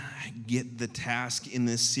get the task in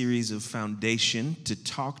this series of Foundation to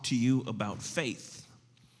talk to you about faith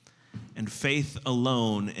and faith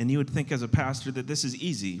alone. And you would think as a pastor that this is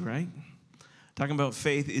easy, right? Talking about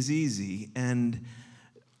faith is easy. And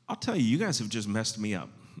I'll tell you, you guys have just messed me up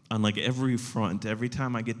on like every front. Every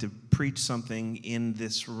time I get to preach something in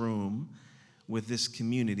this room with this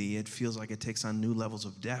community, it feels like it takes on new levels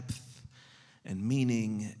of depth and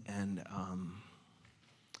meaning. And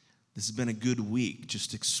this has been a good week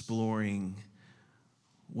just exploring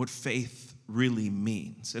what faith really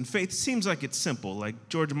means. And faith seems like it's simple, like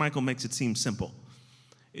George Michael makes it seem simple.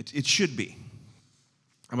 It should be.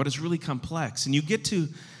 But it's really complex. And you get to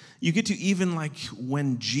even like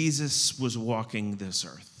when Jesus was walking this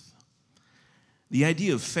earth. The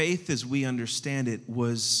idea of faith as we understand it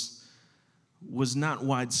was not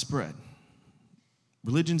widespread.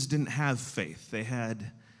 Religions didn't have faith. They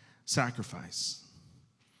had sacrifice.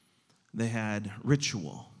 They had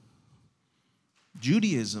ritual.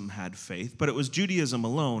 Judaism had faith, but it was Judaism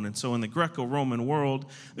alone. And so in the Greco-Roman world,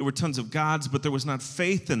 there were tons of gods, but there was not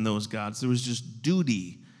faith in those gods. There was just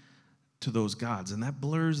duty to those gods, and that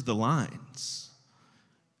blurs the lines.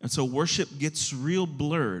 And so worship gets real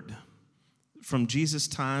blurred from Jesus'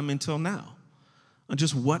 time until now on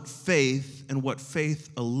just what faith and what faith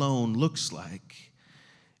alone looks like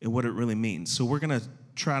and what it really means. So we're going to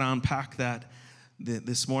try to unpack that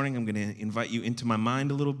this morning. I'm going to invite you into my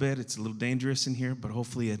mind a little bit. It's a little dangerous in here, but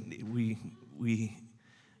hopefully we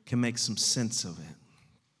can make some sense of it.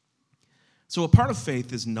 So a part of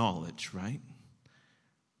faith is knowledge, right?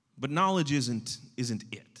 But knowledge isn't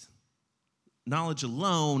it. Knowledge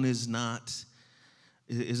alone is not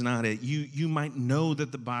it. You might know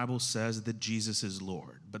that the Bible says that Jesus is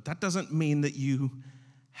Lord, but that doesn't mean that you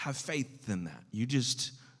have faith in that. You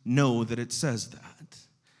just know that it says that.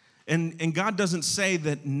 And God doesn't say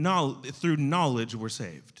that through knowledge we're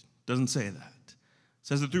saved. Doesn't say that. It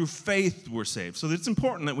says that through faith we're saved. So it's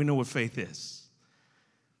important that we know what faith is.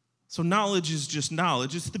 So knowledge is just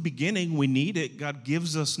knowledge. It's the beginning. We need it. God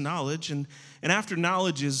gives us knowledge. And after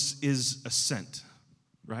knowledge is assent,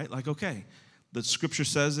 right? Like, okay, the scripture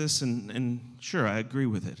says this, and sure, I agree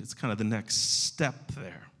with it. It's kind of the next step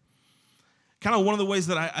there. Kind of one of the ways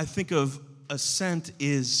that I think of assent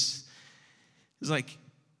is like,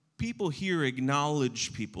 people here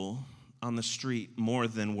acknowledge people on the street more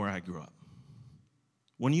than where I grew up.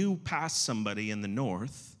 When you pass somebody in the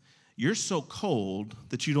north, you're so cold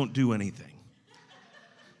that you don't do anything.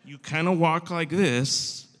 You kind of walk like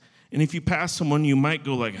this, and if you pass someone, you might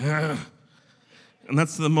go like, and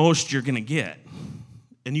that's the most you're going to get.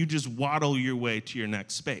 And you just waddle your way to your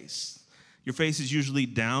next space. Your face is usually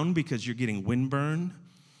down because you're getting windburn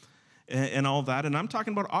and all that. And I'm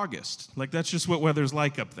talking about August. Like, that's just what weather's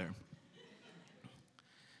like up there.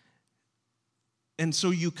 And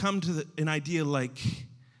so you come to an idea like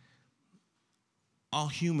all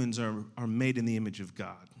humans are made in the image of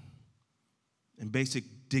God. And basic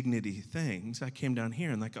dignity things, I came down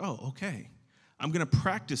here and like, oh, okay. I'm going to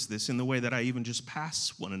practice this in the way that I even just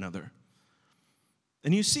pass one another.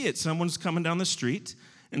 And you see it. Someone's coming down the street,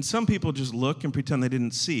 and some people just look and pretend they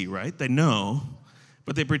didn't see, right? They know,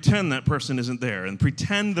 but they pretend that person isn't there and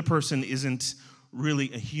pretend the person isn't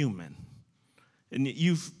really a human. And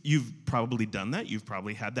you've probably done that. You've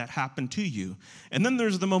probably had that happen to you. And then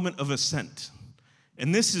there's the moment of assent.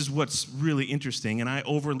 And this is what's really interesting, and I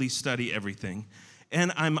overly study everything.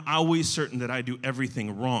 And I'm always certain that I do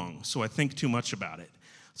everything wrong, so I think too much about it.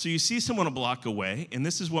 So you see someone a block away, and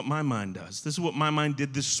this is what my mind does. This is what my mind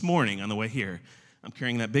did this morning on the way here. I'm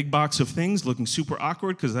carrying that big box of things, looking super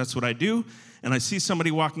awkward because that's what I do, and I see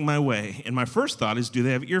somebody walking my way, and my first thought is, do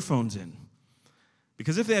they have earphones in?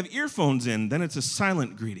 Because if they have earphones in, then it's a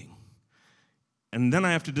silent greeting. And then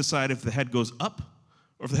I have to decide if the head goes up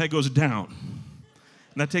or if the head goes down.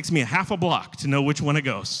 And that takes me a half a block to know which one it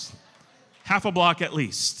goes. Half a block at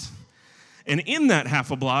least. And in that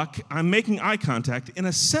half a block, I'm making eye contact in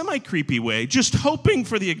a semi-creepy way, just hoping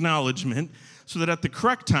for the acknowledgement so that at the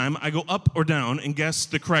correct time, I go up or down and guess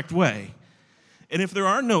the correct way. And if there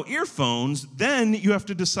are no earphones, then you have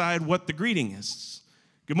to decide what the greeting is.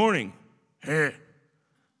 Good morning. Hey.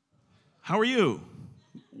 How are you?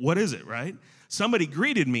 What is it, right? Somebody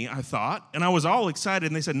greeted me, I thought, and I was all excited,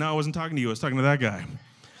 and they said, no, I wasn't talking to you. I was talking to that guy.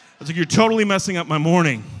 I was like, you're totally messing up my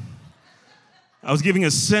morning. I was giving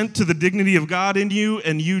assent to the dignity of God in you,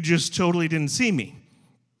 and you just totally didn't see me.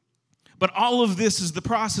 But all of this is the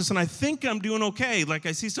process, and I think I'm doing okay. Like,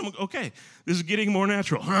 I see someone, okay, this is getting more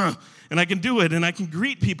natural. And I can do it, and I can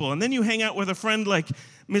greet people. And then you hang out with a friend like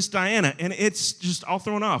Miss Diana, and it's just all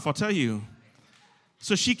thrown off, I'll tell you.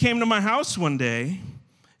 So she came to my house one day,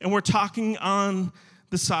 and we're talking on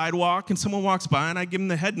the sidewalk and someone walks by and I give them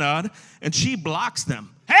the head nod and she blocks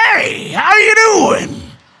them. Hey, how you doing?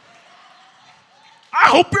 I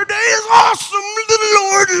hope your day is awesome. The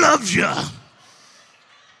Lord loves you.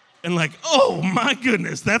 And like, oh my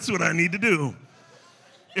goodness, that's what I need to do.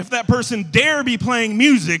 If that person dare be playing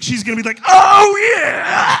music, she's going to be like, oh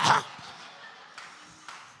yeah.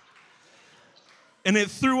 And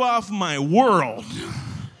it threw off my world.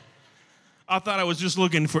 I thought I was just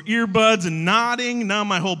looking for earbuds and nodding. Now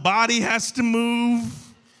my whole body has to move.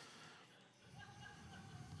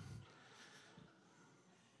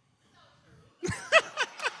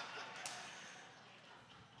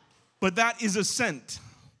 But that is assent.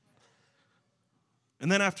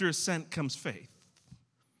 And then after assent comes faith.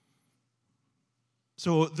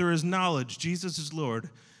 So there is knowledge. Jesus is Lord.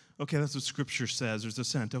 Okay, that's what Scripture says. There's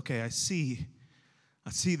assent. Okay, I see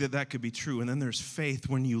that could be true. And then there's faith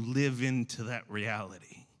when you live into that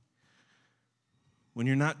reality. When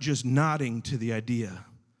you're not just nodding to the idea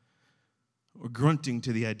or grunting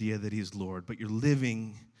to the idea that He's Lord, but you're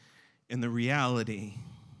living in the reality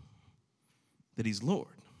that He's Lord.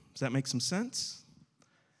 Does that make some sense?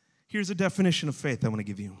 Here's a definition of faith I want to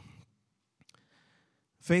give you.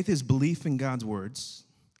 Faith is belief in God's words,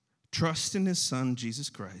 trust in His Son, Jesus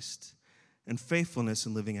Christ, and faithfulness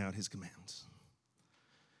in living out His commands.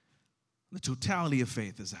 The totality of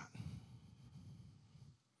faith is that.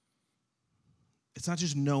 It's not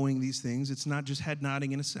just knowing these things. It's not just head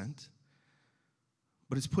nodding in assent.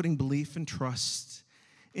 But it's putting belief and trust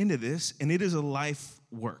into this, and it is a life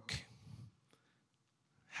work.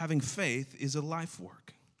 Having faith is a life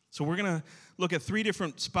work. So we're going to look at 3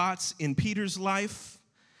 different spots in Peter's life,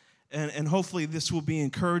 and hopefully this will be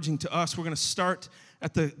encouraging to us. We're going to start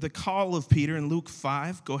at the call of Peter in Luke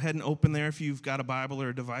 5. Go ahead and open there if you've got a Bible or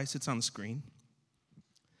a device. It's on the screen.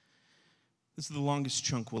 This is the longest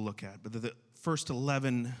chunk we'll look at, but the first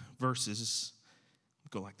 11 verses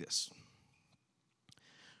go like this.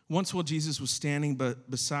 Once while Jesus was standing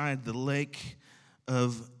beside the lake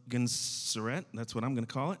of Gennesaret, that's what I'm going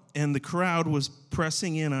to call it, and the crowd was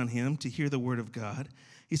pressing in on him to hear the word of God,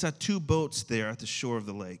 he saw 2 boats there at the shore of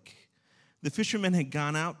the lake. The fishermen had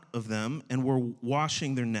gone out of them and were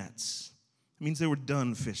washing their nets. It means they were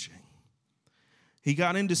done fishing. He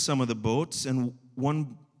got into some of the boats and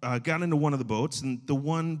got into one of the boats, and the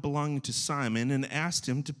one belonging to Simon, and asked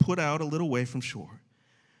him to put out a little way from shore.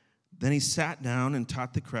 Then he sat down and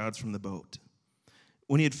taught the crowds from the boat.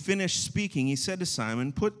 When he had finished speaking, he said to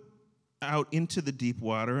Simon, "Put out into the deep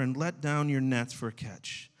water and let down your nets for a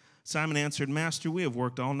catch." Simon answered, "Master, we have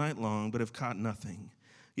worked all night long, but have caught nothing.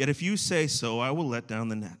 Yet if you say so, I will let down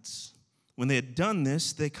the nets." When they had done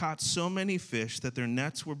this, they caught so many fish that their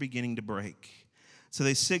nets were beginning to break. So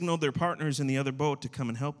they signaled their partners in the other boat to come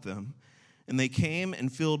and help them. And they came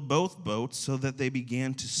and filled both boats so that they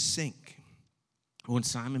began to sink. When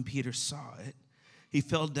Simon Peter saw it, he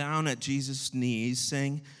fell down at Jesus' knees,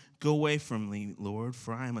 saying, "Go away from me, Lord,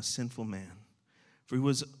 for I am a sinful man." For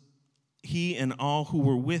he and all who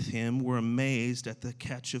were with him were amazed at the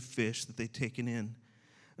catch of fish that they'd taken in.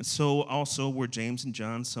 And so also were James and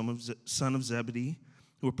John, son of Zebedee,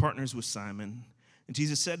 who were partners with Simon. And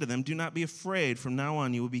Jesus said to them, "Do not be afraid. From now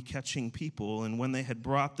on you will be catching people." And when they had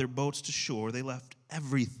brought their boats to shore, they left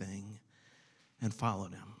everything and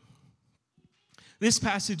followed him. This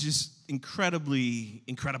passage is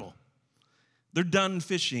incredible. They're done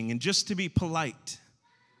fishing, and just to be polite,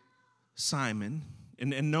 Simon,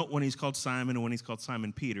 and note when he's called Simon and when he's called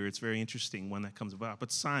Simon Peter, it's very interesting when that comes about.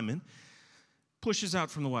 But Simon pushes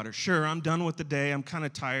out from the water. "Sure, I'm done with the day. I'm kind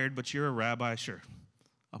of tired, but you're a rabbi. Sure,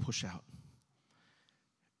 I'll push out."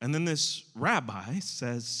 And then this rabbi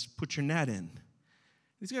says, "Put your net in."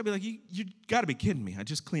 He's got to be like, you got to be kidding me. I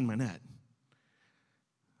just cleaned my net.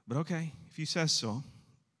 But okay, if you say so,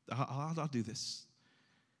 I'll do this.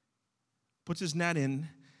 Puts his net in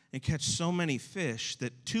and catch so many fish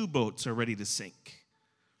that 2 boats are ready to sink.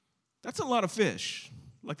 That's a lot of fish.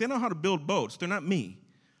 Like, they know how to build boats. They're not me.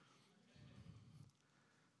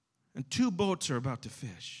 And 2 boats are about to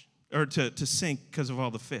fish, or to sink because of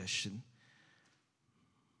all the fish.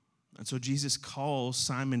 And so Jesus calls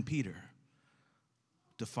Simon Peter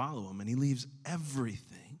to follow him, and he leaves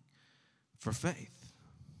everything for faith.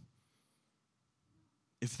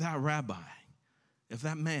 If that rabbi, if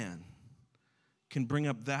that man can bring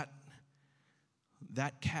up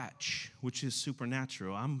that catch, which is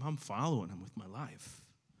supernatural, I'm following him with my life.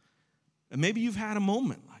 And maybe you've had a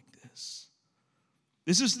moment like this.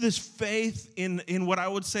 This is this faith in what I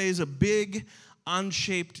would say is a big,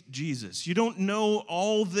 unshaped Jesus. You don't know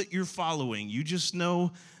all that you're following. You just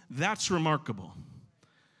know that's remarkable.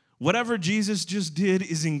 Whatever Jesus just did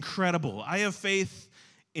is incredible. I have faith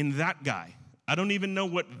in that guy. I don't even know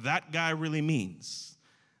what that guy really means,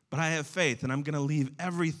 but I have faith, and I'm going to leave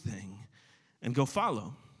everything and go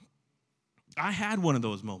follow. I had one of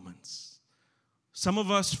those moments. Some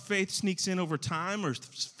of us, faith sneaks in over time, or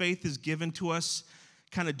faith is given to us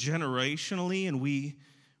kind of generationally, and we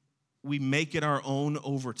make it our own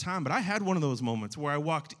over time. But I had one of those moments where I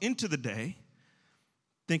walked into the day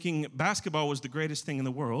thinking basketball was the greatest thing in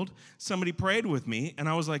the world. Somebody prayed with me, and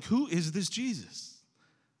I was like, who is this Jesus?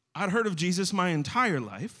 I'd heard of Jesus my entire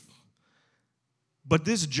life, but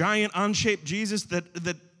this giant, unshaped Jesus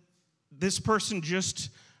that this person just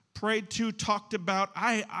prayed to, talked about,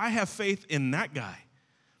 I have faith in that guy,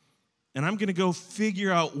 and I'm going to go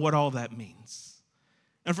figure out what all that means.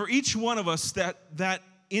 And for each one of us, that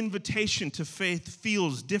invitation to faith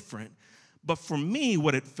feels different, but for me,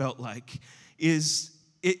 what it felt like is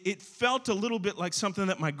it felt a little bit like something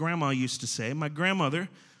that my grandma used to say. My grandmother,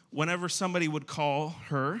 whenever somebody would call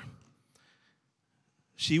her,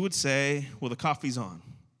 she would say, well, the coffee's on.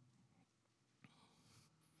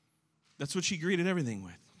 That's what she greeted everything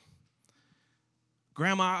with.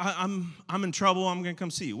 Grandma, I'm in trouble. I'm going to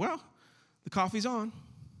come see you. Well, the coffee's on.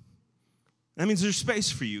 That means there's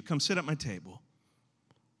space for you. Come sit at my table.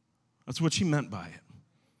 That's what she meant by it.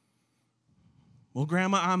 Well,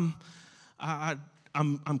 Grandma,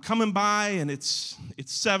 I'm coming by, and it's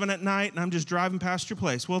 7 at night, and I'm just driving past your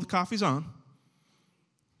place. Well, the coffee's on.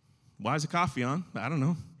 Why is the coffee on? I don't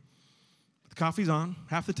know. The coffee's on.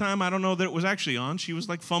 Half the time, I don't know that it was actually on. She was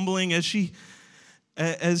like fumbling as she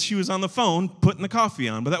was on the phone putting the coffee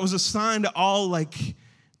on. But that was a sign to all,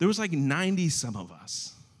 there was 90 some of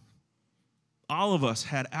us. All of us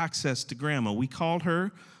had access to Grandma. We called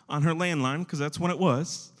her on her landline because that's when it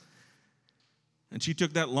was. And she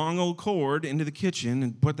took that long old cord into the kitchen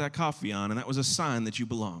and put that coffee on, and that was a sign that you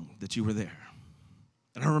belonged, that you were there.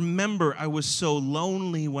 And I remember I was so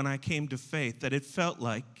lonely when I came to faith that it felt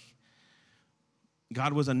like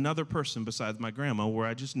God was another person besides my grandma, where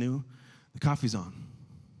I just knew the coffee's on.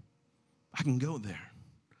 I can go there.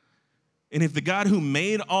 And if the God who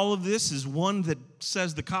made all of this is one that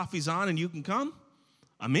says the coffee's on and you can come,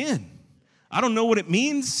 I'm in. I don't know what it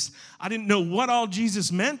means. I didn't know what all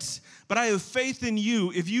Jesus meant, but I have faith in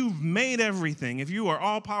you. If you've made everything, if you are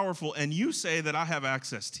all powerful, and you say that I have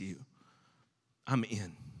access to you, I'm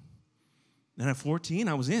in. And at 14,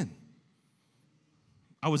 I was in.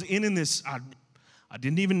 I was in this. I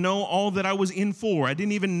didn't even know all that I was in for. I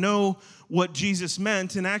didn't even know what Jesus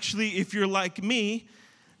meant. And actually, if you're like me,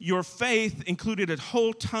 your faith included a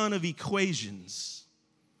whole ton of equations.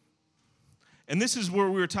 And this is where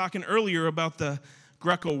we were talking earlier about the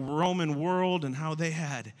Greco-Roman world and how they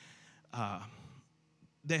had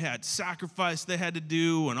sacrifice they had to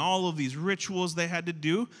do and all of these rituals they had to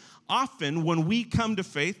do. Often, when we come to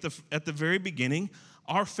faith at the very beginning,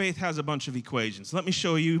 our faith has a bunch of equations. Let me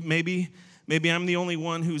show you. Maybe I'm the only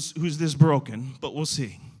one who's this broken, but we'll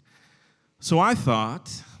see. So I thought,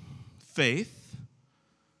 faith,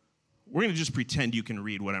 we're going to just pretend you can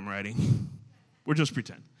read what I'm writing. We're just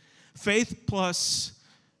pretend. Faith plus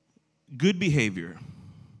good behavior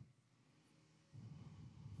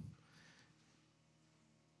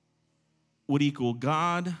would equal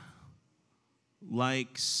God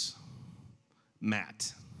likes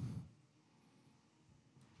Matt.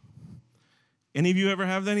 Any of you ever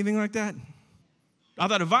have anything like that? I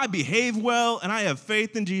thought if I behave well and I have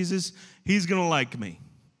faith in Jesus, he's going to like me.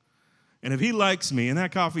 And if he likes me and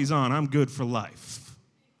that coffee's on, I'm good for life.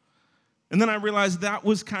 And then I realized that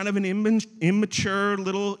was kind of an immature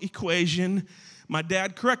little equation. My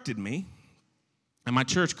dad corrected me, and my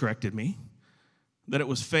church corrected me, that it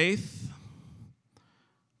was faith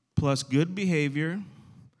plus good behavior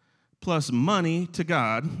plus money to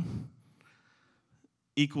God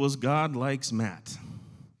equals God likes Matt.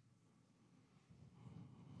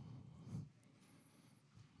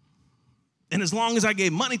 And as long as I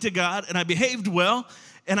gave money to God and I behaved well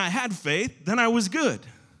and I had faith, then I was good.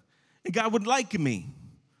 And God would like me.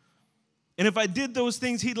 And if I did those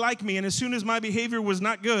things, he'd like me. And as soon as my behavior was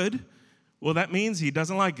not good, well, that means he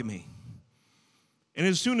doesn't like me. And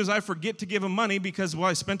as soon as I forget to give him money because, well,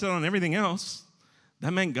 I spent it on everything else,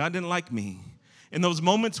 that meant God didn't like me. In those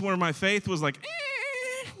moments where my faith was like,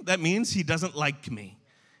 that means he doesn't like me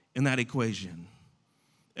in that equation.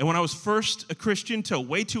 And when I was first a Christian till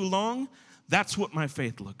way too long, that's what my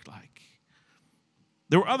faith looked like.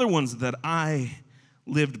 There were other ones that I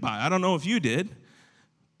lived by. I don't know if you did,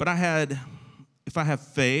 but if I have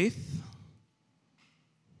faith,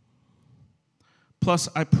 plus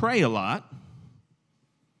I pray a lot,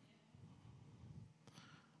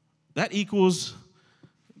 that equals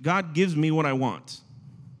God gives me what I want,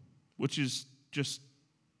 which is just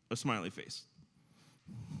a smiley face.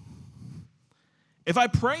 If I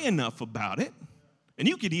pray enough about it, and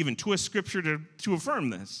you could even twist scripture to affirm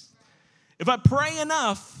this. If I pray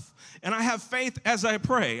enough and I have faith as I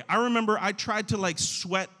pray, I remember I tried to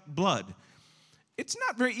sweat blood. It's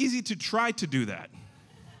not very easy to try to do that.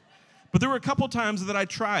 But there were a couple times that I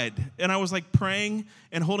tried, and I was praying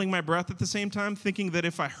and holding my breath at the same time, thinking that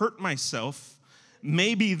if I hurt myself,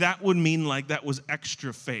 maybe that would mean that was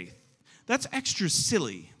extra faith. That's extra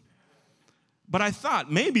silly. But I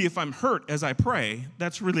thought maybe if I'm hurt as I pray,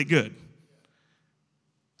 that's really good.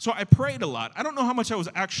 So I prayed a lot. I don't know how much I was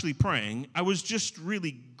actually praying. I was just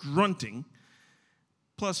really grunting.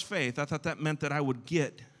 Plus faith, I thought that meant that I would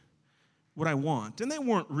get what I want. And they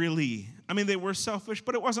weren't really, they were selfish,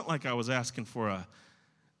 but it wasn't like I was asking for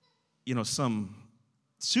some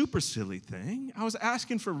super silly thing. I was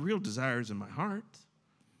asking for real desires in my heart.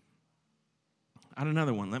 I had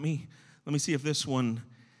another one. Let me see if this one,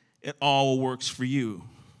 it all works for you.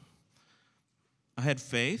 I had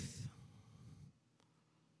faith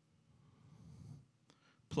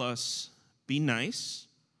plus be nice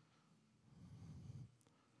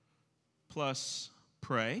plus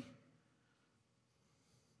pray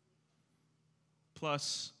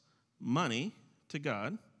plus money to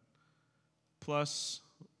God plus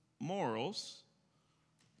morals.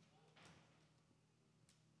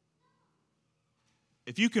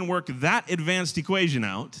 If you can work that advanced equation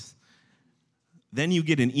out, then you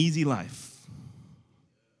get an easy life.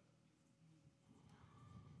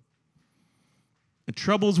 And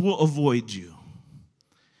troubles will avoid you.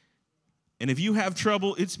 And if you have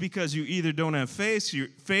trouble, it's because you either don't have faith,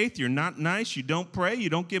 you're not nice, you don't pray, you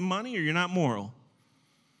don't give money, or you're not moral.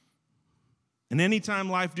 And anytime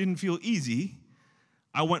life didn't feel easy,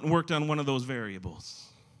 I went and worked on one of those variables.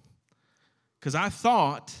 Because I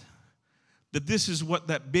thought that this is what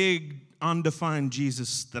that big, undefined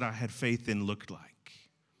Jesus that I had faith in looked like.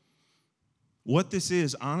 What this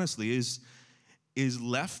is, honestly, is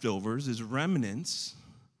leftovers, is remnants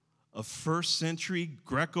of first century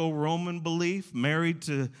Greco-Roman belief married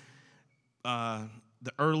to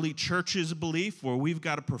the early church's belief where we've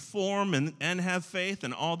got to perform and have faith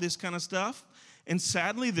and all this kind of stuff. And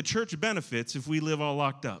sadly, the church benefits if we live all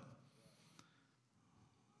locked up.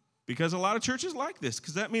 Because a lot of churches like this,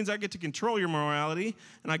 because that means I get to control your morality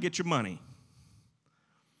and I get your money.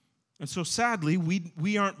 And so sadly,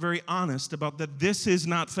 we aren't very honest about that this is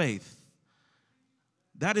not faith.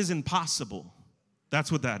 That is impossible.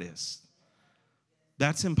 That's what that is.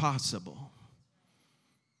 That's impossible.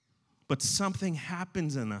 But something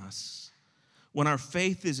happens in us when our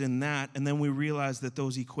faith is in that, and then we realize that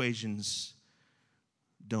those equations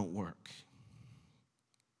don't work.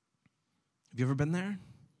 Have you ever been there?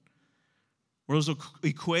 Where those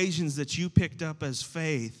equations that you picked up as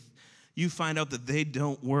faith, you find out that they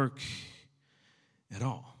don't work at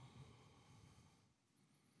all.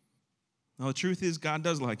 Now, the truth is, God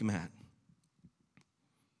does like Matt.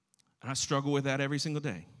 And I struggle with that every single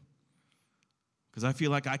day. Because I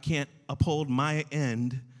feel like I can't uphold my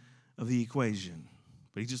end of the equation.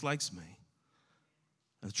 But he just likes me.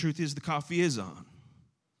 And the truth is, the coffee is on.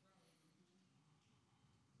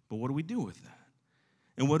 But what do we do with that?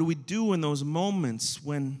 And what do we do in those moments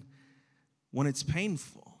when it's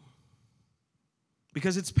painful?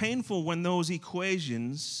 Because it's painful when those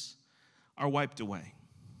equations are wiped away.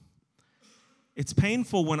 It's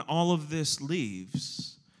painful when all of this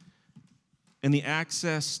leaves and the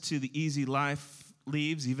access to the easy life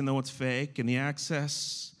leaves, even though it's fake, and the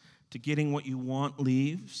access to getting what you want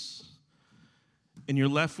leaves, and you're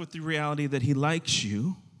left with the reality that he likes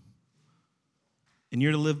you, and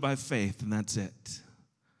you're to live by faith, and that's it.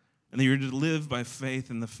 And that you're to live by faith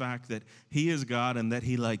in the fact that he is God and that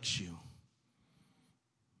he likes you.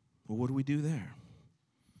 Well, what do we do there?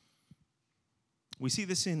 We see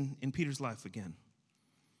this in Peter's life again.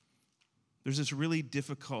 There's this really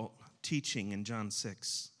difficult teaching in John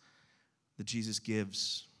 6 that Jesus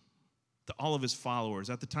gives to all of his followers.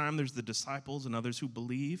 At the time, there's the disciples and others who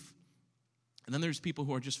believe. And then there's people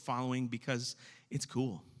who are just following because it's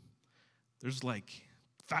cool. There's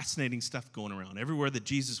fascinating stuff going around. Everywhere that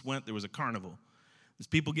Jesus went, there was a carnival. There's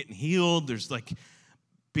people getting healed. There's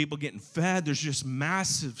people getting fed. There's just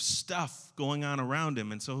massive stuff going on around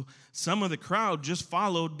him. And so some of the crowd just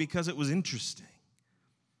followed because it was interesting.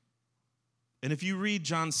 And if you read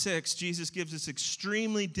John 6, Jesus gives this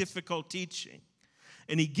extremely difficult teaching.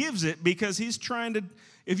 And he gives it because he's trying to,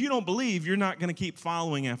 if you don't believe, you're not going to keep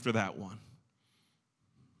following after that one.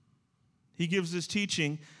 He gives this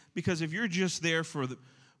teaching because if you're just there for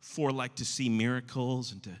to see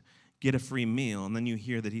miracles and to get a free meal, and then you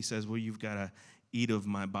hear that he says, well, you've got to eat of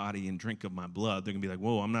my body and drink of my blood, they're going to be like,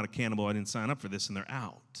 whoa, I'm not a cannibal. I didn't sign up for this, and they're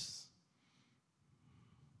out.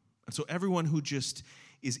 And so everyone who just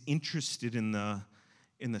is interested in the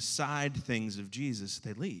side things of Jesus,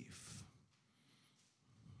 they leave.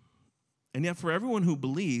 And yet for everyone who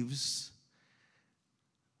believes,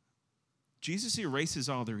 Jesus erases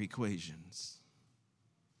all their equations.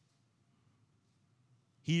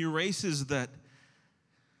 He erases that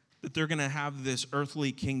they're going to have this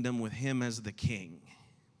earthly kingdom with him as the king.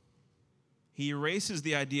 He erases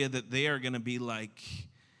the idea that they are going to be like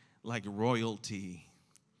royalty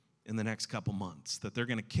in the next couple months, that they're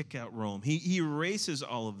going to kick out Rome. He erases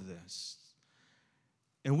all of this.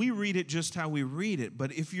 And we read it just how we read it,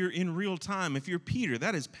 but if you're in real time, if you're Peter,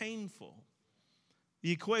 that is painful.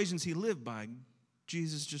 The equations he lived by,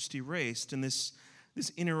 Jesus just erased, and this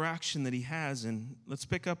interaction that he has. And let's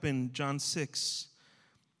pick up in John 6,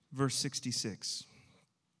 verse 66.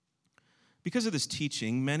 Because of this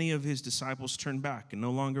teaching, many of his disciples turned back and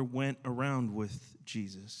no longer went around with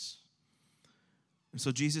Jesus. And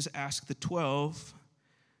so Jesus asked the 12,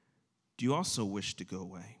 do you also wish to go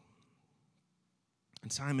away?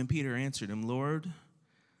 And Simon Peter answered him, Lord,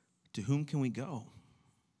 to whom can we go?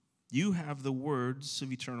 You have the words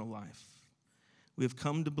of eternal life. We have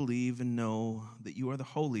come to believe and know that you are the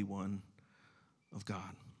Holy One of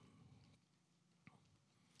God.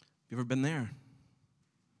 You ever been there?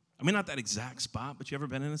 I mean, not that exact spot, but you ever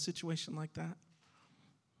been in a situation like that?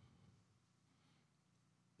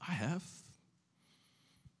 I have.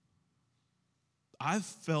 I've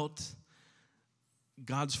felt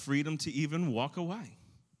God's freedom to even walk away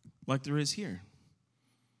like there is here.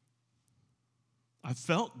 I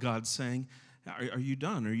felt God saying, are you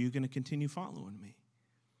done? Are you going to continue following me?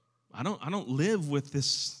 I don't live with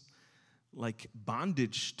this like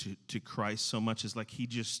bondage to Christ so much as like he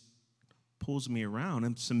just pulls me around.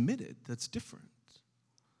 I'm submitted. That's different.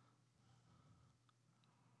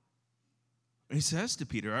 And he says to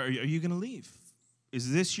Peter, are you going to leave?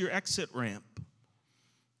 Is this your exit ramp?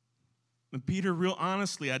 And Peter, real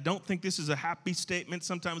honestly, I don't think this is a happy statement.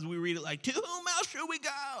 Sometimes we read it like, to whom else should we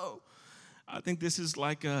go? I think this is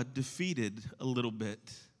like defeated a little bit.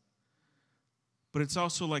 But it's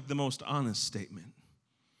also like the most honest statement.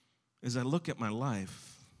 As I look at my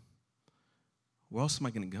life, where else am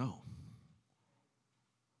I going to go?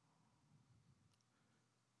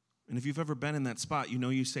 And if you've ever been in that spot, you know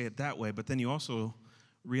you say it that way, but then you also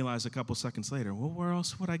realize a couple seconds later, well, where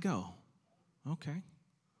else would I go? Okay.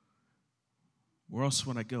 Where else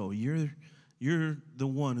would I go? You're the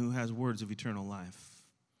one who has words of eternal life.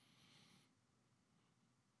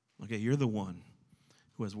 Okay, you're the one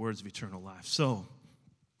who has words of eternal life. So,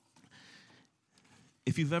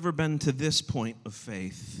 if you've ever been to this point of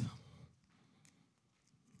faith,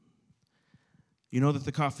 you know that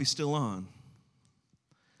the coffee's still on.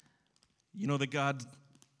 You know that God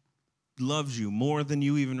loves you more than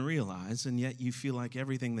you even realize, and yet you feel like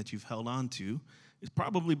everything that you've held on to is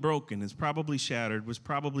probably broken, is probably shattered, was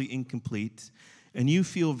probably incomplete, and you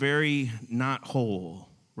feel very not whole,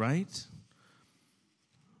 right?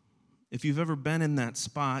 If you've ever been in that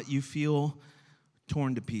spot, you feel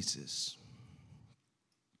torn to pieces.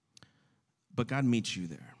 But God meets you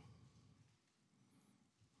there.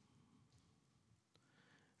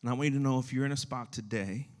 And I want you to know if you're in a spot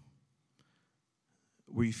today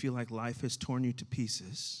where you feel like life has torn you to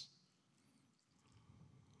pieces,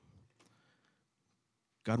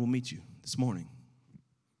 God will meet you this morning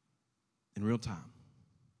in real time.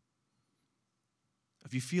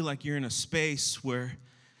 If you feel like you're in a space where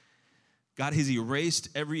God has erased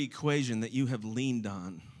every equation that you have leaned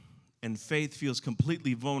on, and faith feels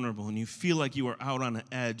completely vulnerable, and you feel like you are out on an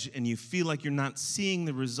edge, and you feel like you're not seeing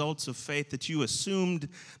the results of faith that you assumed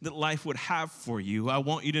that life would have for you, I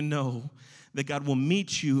want you to know that God will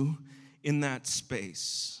meet you in that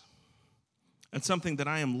space. And something that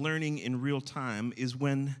I am learning in real time is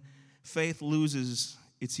when faith loses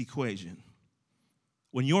its equation.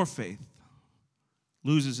 When your faith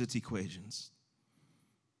loses its equations.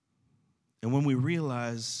 And when we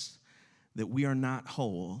realize that we are not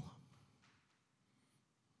whole,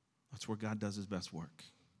 that's where God does his best work.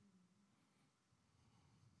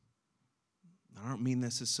 I don't mean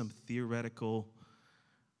this as some theoretical,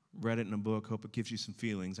 read it in a book, hope it gives you some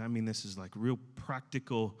feelings. I mean this is like real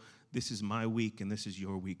practical, this is my week and this is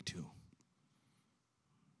your week too.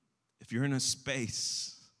 If you're in a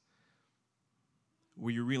space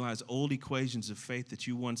where you realize old equations of faith that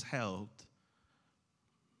you once held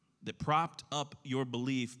that propped up your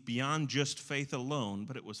belief beyond just faith alone,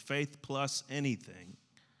 but it was faith plus anything,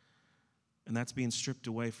 and that's being stripped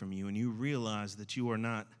away from you, and you realize that you are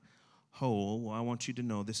not whole, well, I want you to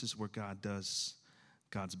know this is where God does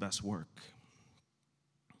God's best work.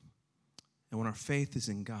 And when our faith is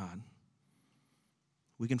in God,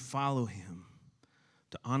 we can follow him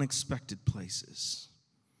to unexpected places.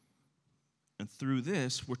 And through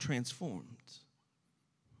this, we're transformed.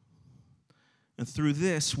 And through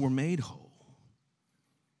this, we're made whole.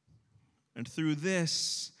 And through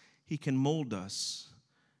this, he can mold us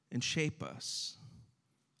and shape us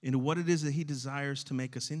into what it is that he desires to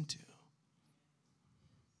make us into.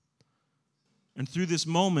 And through this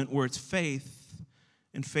moment where it's faith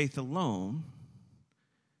and faith alone,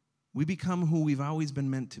 we become who we've always been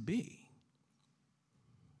meant to be.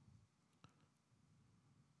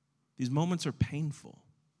 These moments are painful.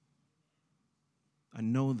 I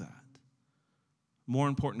know that. More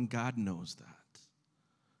important, God knows that.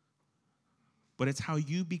 But it's how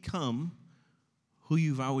you become who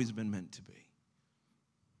you've always been meant to be,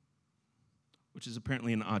 which is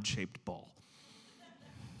apparently an odd-shaped ball.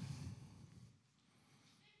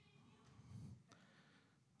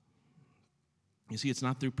 You see, it's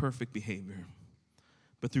not through perfect behavior,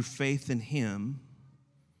 but through faith in him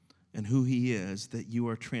and who he is that you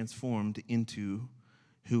are transformed into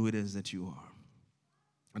who it is that you are.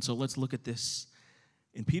 And so let's look at this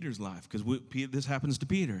in Peter's life, because this happens to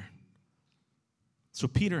Peter. So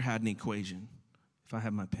Peter had an equation, if I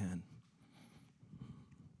have my pen.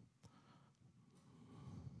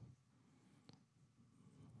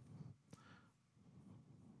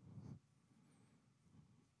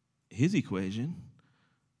 His equation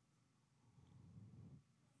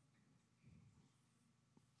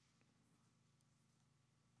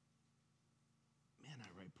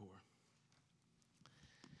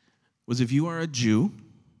was if you are a Jew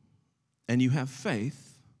and you have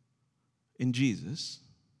faith in Jesus,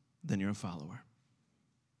 then you're a follower.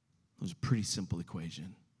 It was a pretty simple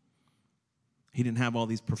equation. He didn't have all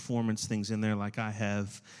these performance things in there like I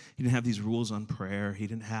have. He didn't have these rules on prayer. He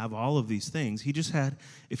didn't have all of these things. He just had,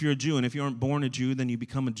 if you're a Jew, and if you aren't born a Jew, then you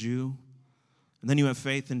become a Jew. And then you have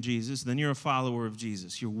faith in Jesus. Then you're a follower of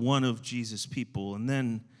Jesus. You're one of Jesus' people. And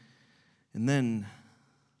then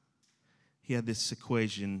he had this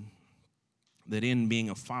equation that in being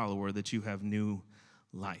a follower that you have new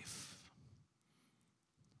life.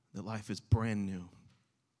 That life is brand new.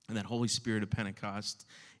 And that Holy Spirit of Pentecost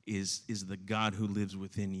is the God who lives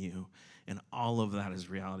within you. And all of that is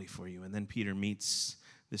reality for you. And then Peter meets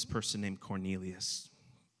this person named Cornelius.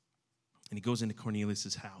 And he goes into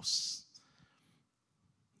Cornelius' house.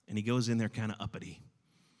 And he goes in there kind of uppity.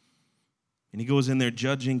 And he goes in there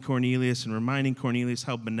judging Cornelius and reminding Cornelius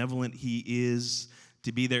how benevolent he is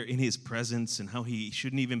to be there in his presence and how he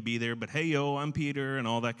shouldn't even be there. But hey, yo, I'm Peter and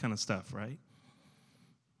all that kind of stuff, right?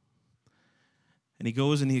 And he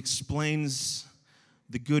goes and he explains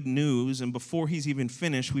the good news. And before he's even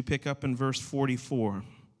finished, we pick up in verse 44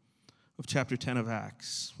 of chapter 10 of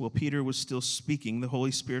Acts. While Peter was still speaking, the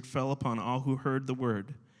Holy Spirit fell upon all who heard the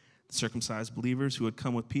word. The circumcised believers who had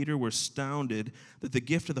come with Peter were astounded that the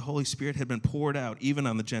gift of the Holy Spirit had been poured out even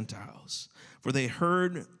on the Gentiles. For they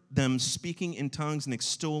heard them speaking in tongues and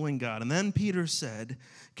extolling God. And then Peter said,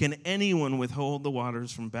 "Can anyone withhold the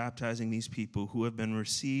waters from baptizing these people who have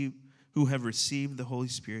received the Holy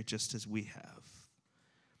Spirit just as we have?"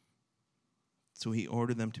 So he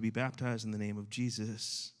ordered them to be baptized in the name of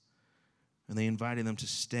Jesus. And they invited them to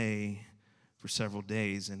stay for several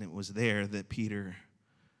days. And it was there that Peter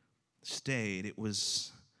stayed. It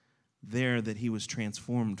was there that he was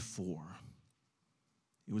transformed for.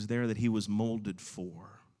 It was there that he was molded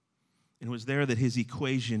for. It was there that his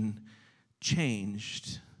equation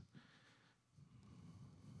changed.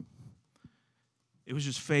 It was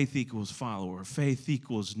just faith equals follower. Faith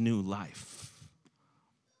equals new life.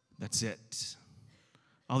 That's it.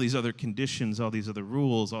 All these other conditions, all these other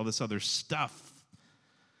rules, all this other stuff,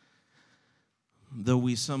 though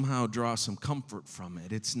we somehow draw some comfort from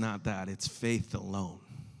it, it's not that. It's faith alone.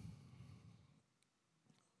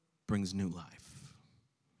 Brings new life.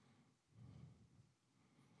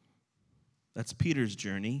 That's Peter's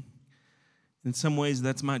journey. In some ways,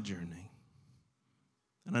 that's my journey.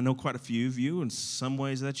 And I know quite a few of you, in some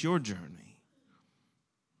ways, that's your journey.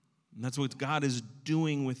 And that's what God is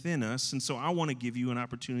doing within us. And so I want to give you an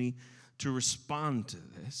opportunity to respond to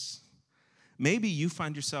this. Maybe you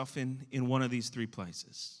find yourself in one of these three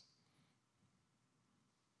places.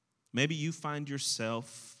 Maybe you find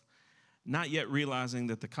yourself not yet realizing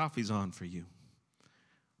that the coffee's on for you,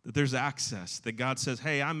 that there's access, that God says,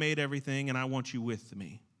 hey, I made everything and I want you with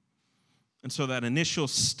me. And so that initial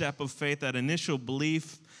step of faith, that initial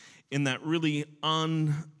belief in that really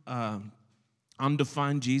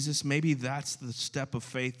undefined Jesus, maybe that's the step of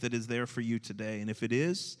faith that is there for you today. And if it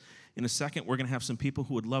is, In a second, we're going to have some people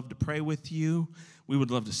who would love to pray with you. We would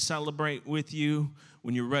love to celebrate with you.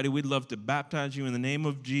 When you're ready, we'd love to baptize you in the name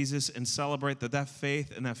of Jesus and celebrate that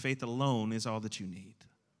faith and that faith alone is all that you need.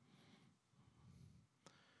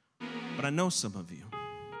 But I know some of you.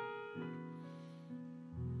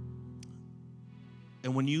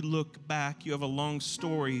 And when you look back, you have a long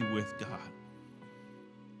story with God.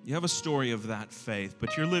 You have a story of that faith,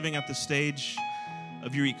 but you're living at the stage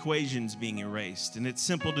of your equations being erased. And it's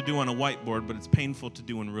simple to do on a whiteboard, but it's painful to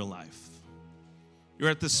do in real life. You're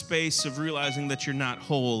at the space of realizing that you're not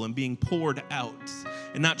whole and being poured out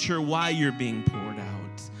and not sure why you're being poured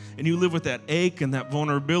out. And you live with that ache and that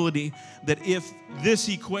vulnerability that if this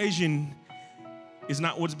equation is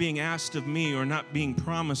not what's being asked of me or not being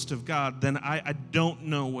promised of God, then I don't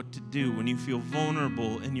know what to do. When you feel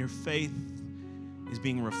vulnerable and your faith is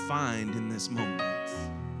being refined in this moment.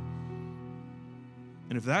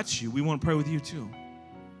 And if that's you, we want to pray with you too.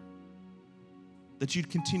 That you'd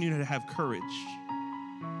continue to have courage.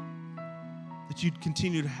 That you'd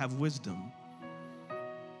continue to have wisdom.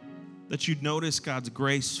 That you'd notice God's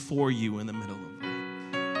grace for you in the middle of it.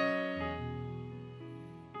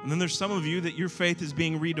 And then there's some of you that your faith is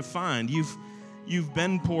being redefined. You've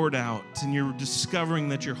been poured out and you're discovering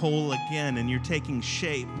that you're whole again and you're taking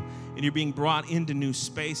shape and you're being brought into new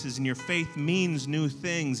spaces and your faith means new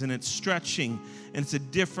things and it's stretching and it's a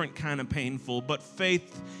different kind of painful, but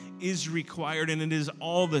faith is required and it is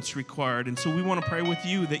all that's required. And so we want to pray with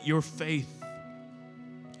you that your faith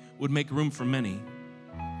would make room for many.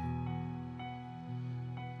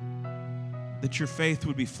 That your faith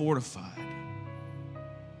would be fortified.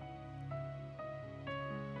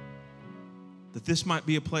 That this might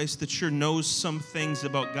be a place that sure knows some things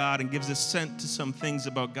about God and gives assent to some things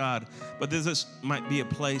about God. But this might be a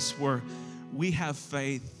place where we have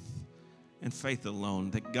faith and faith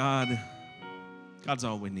alone. That God's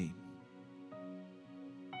all we need.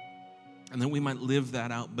 And then we might live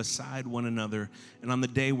that out beside one another. And on the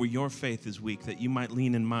day where your faith is weak, that you might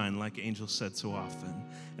lean in mine, like Angel said so often.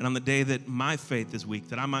 And on the day that my faith is weak,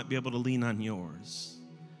 that I might be able to lean on yours.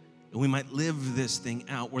 And we might live this thing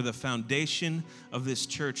out where the foundation of this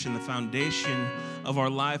church and the foundation of our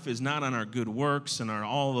life is not on our good works and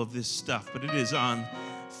all of this stuff, but it is on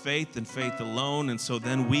faith and faith alone. And so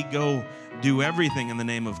then we go do everything in the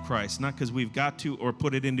name of Christ, not because we've got to or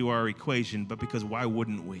put it into our equation, but because why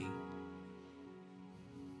wouldn't we?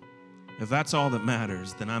 If that's all that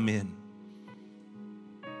matters, then I'm in.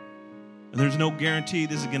 And there's no guarantee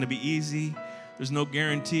this is going to be easy. There's no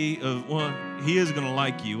guarantee of, well, he is going to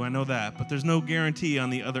like you, I know that, but there's no guarantee on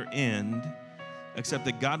the other end except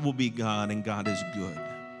that God will be God and God is good.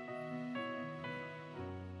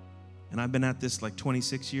 And I've been at this like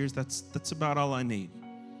 26 years. That's about all I need.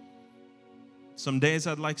 Some days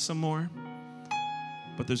I'd like some more,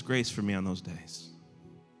 but there's grace for me on those days.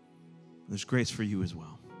 There's grace for you as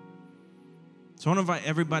well. So I want to invite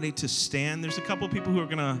everybody to stand. There's a couple of people who are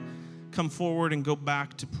going to come forward and go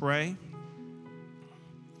back to pray.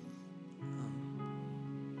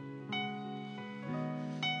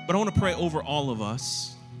 But I want to pray over all of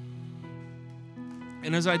us.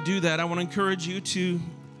 And as I do that, I want to encourage you to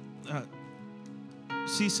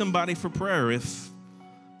see somebody for prayer. If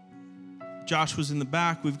Josh was in the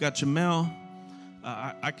back, we've got Jamel.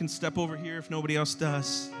 I can step over here if nobody else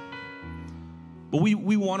does. But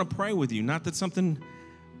we want to pray with you. Not that something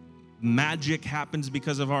magic happens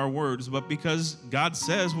because of our words, but because God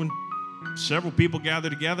says when several people gather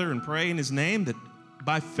together and pray in his name, that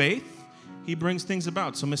by faith, he brings things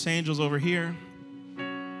about. So Miss Angel's over here.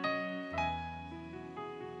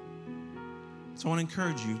 So I want to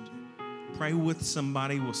encourage you, pray with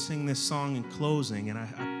somebody. We'll sing this song in closing. And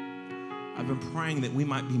I've been praying that we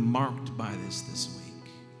might be marked by this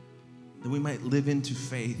week. That we might live into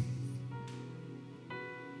faith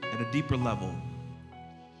at a deeper level.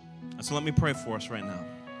 So let me pray for us right now.